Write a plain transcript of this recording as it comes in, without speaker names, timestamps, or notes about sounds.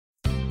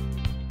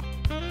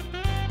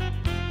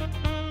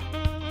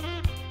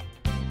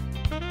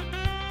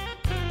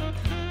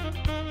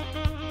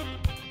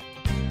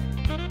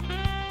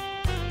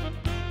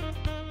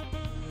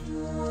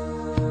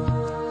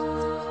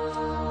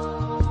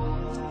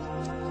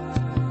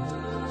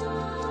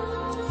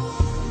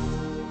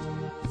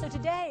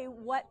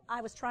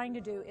I was trying to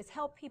do is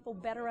help people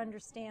better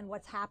understand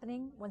what's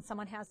happening when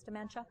someone has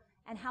dementia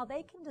and how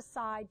they can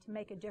decide to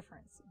make a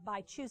difference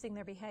by choosing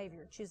their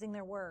behavior, choosing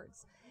their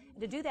words.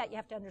 And to do that, you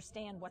have to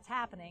understand what's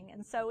happening.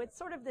 And so it's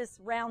sort of this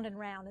round and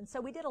round. And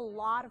so we did a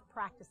lot of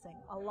practicing,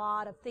 a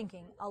lot of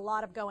thinking, a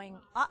lot of going,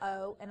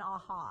 uh-oh, and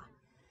aha.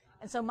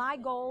 And so my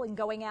goal in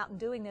going out and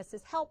doing this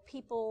is help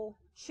people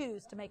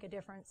choose to make a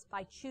difference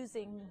by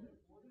choosing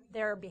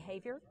their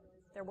behavior,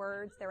 their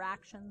words, their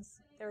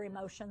actions, their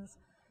emotions,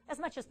 as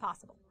much as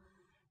possible.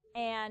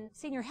 And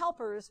senior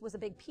helpers was a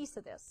big piece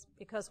of this,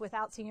 because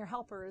without senior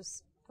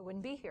helpers, I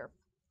wouldn't be here.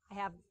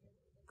 I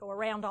go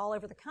around all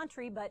over the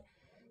country, but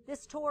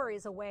this tour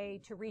is a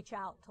way to reach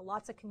out to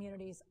lots of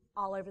communities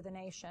all over the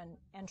nation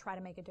and try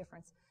to make a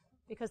difference,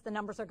 because the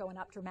numbers are going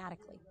up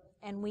dramatically.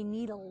 And we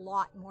need a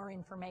lot more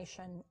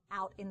information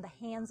out in the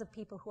hands of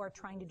people who are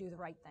trying to do the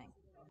right thing.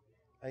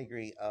 I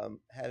agree.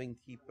 Having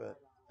TIPA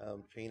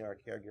train our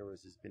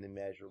caregivers has been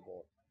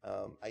immeasurable.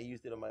 I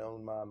used it on my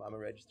own mom. I'm a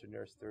registered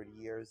nurse 30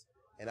 years,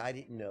 and I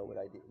didn't know what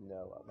I didn't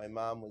know. My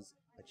mom was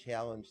a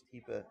challenge.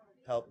 TIPA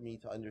helped me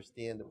to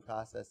understand the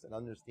process and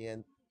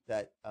understand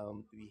that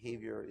the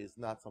behavior is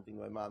not something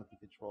my mom could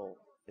control.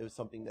 It was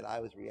something that I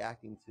was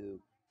reacting to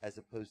as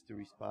opposed to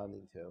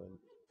responding to.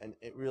 And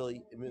it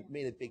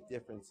made a big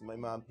difference. And my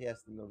mom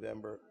passed in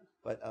November,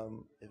 but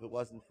if it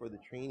wasn't for the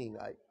training,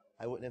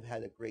 I wouldn't have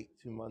had a great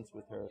 2 months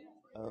with her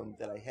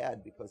that I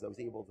had, because I was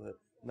able to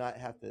not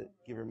have to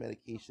give her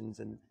medications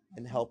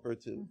and help her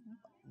to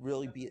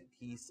really be at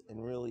peace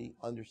and really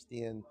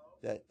understand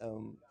that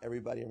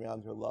everybody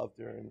around her loved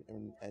her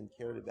and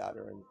cared about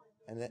her.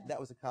 And that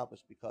was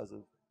accomplished because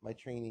of my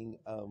training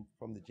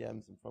from the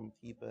GEMS and from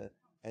TIPA,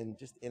 and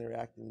just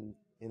interacting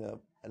in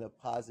a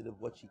positive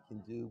what she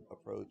can do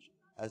approach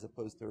as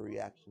opposed to a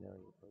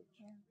reactionary approach.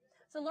 Yeah.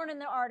 So learning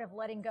the art of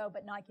letting go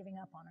but not giving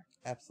up on her.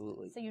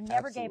 Absolutely. So you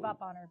never gave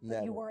up on her, but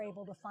Never. You were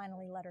able to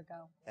finally let her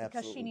go. Because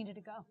Absolutely. she needed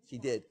to go. She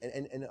did.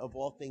 And of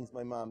all things,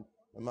 my mom,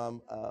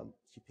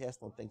 she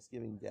passed on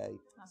Thanksgiving Day,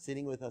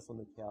 sitting with us on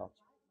the couch.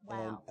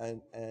 Wow.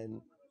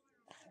 And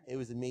it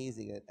was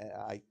amazing.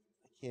 I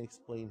can't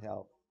explain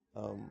how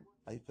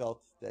I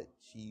felt that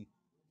she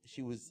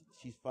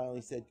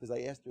finally said, because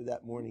I asked her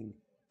that morning,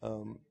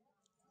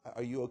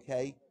 are you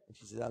okay? And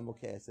she said, I'm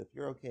okay. I said, if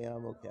you're okay,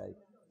 I'm okay.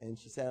 And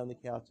she sat on the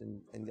couch,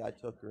 and God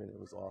took her, and it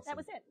was awesome. That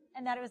was it.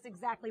 And that was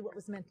exactly what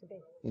was meant to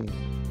be.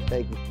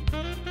 Thank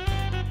you.